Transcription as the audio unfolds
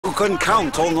can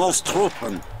count on those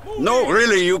Truppen. No,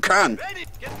 really, you can.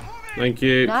 Thank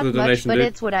you Not for the much, donation, but dude.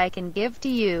 it's what I can give to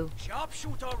you.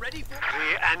 Sharpshooter ready for...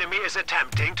 The enemy is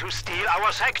attempting to steal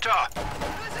our sector.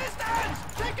 Resistance!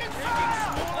 Taking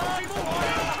fire!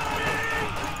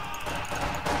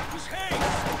 Who's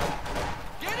haste?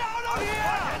 Get out of here!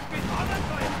 Has been honored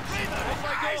by a traitor. Off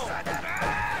I go.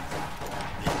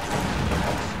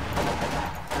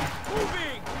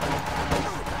 Moving!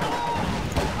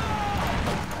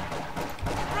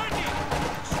 Ready!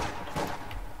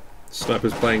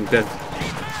 Sniper's playing dead.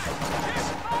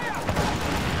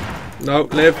 No,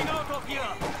 live.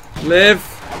 Live.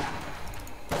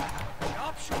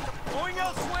 Sharpshooter going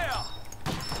elsewhere.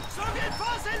 Soviet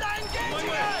forces are engaging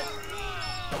us.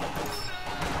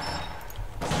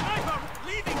 Sniper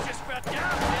leaving this vertical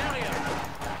area.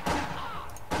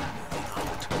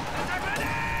 They're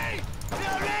ready!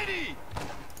 They're ready!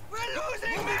 We're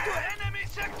losing! Moving to enemy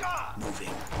sector!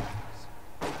 Moving.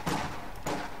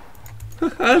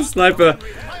 Sniper.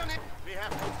 We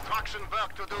have construction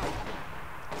work to do.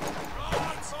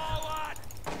 Run forward!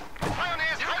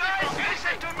 Pioneers, you guys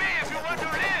listen to me if you want to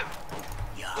live!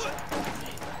 Yeah.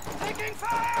 Taking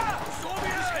fire!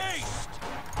 Soviet haste!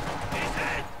 Is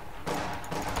it?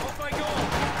 Off I go!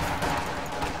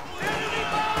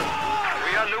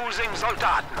 We are losing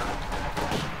Soldaten.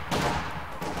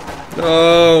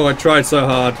 Oh, I tried so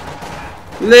hard.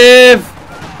 Live!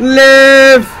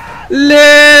 Live!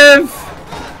 Live!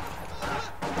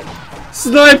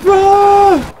 Sniper!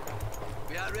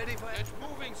 We are ready for it.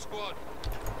 Moving squad.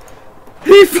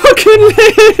 He fucking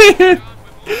lived!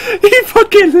 He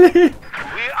fucking lived!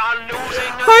 We are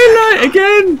losing. Highlight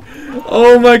again!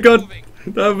 Oh my god,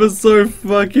 that was so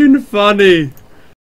fucking funny.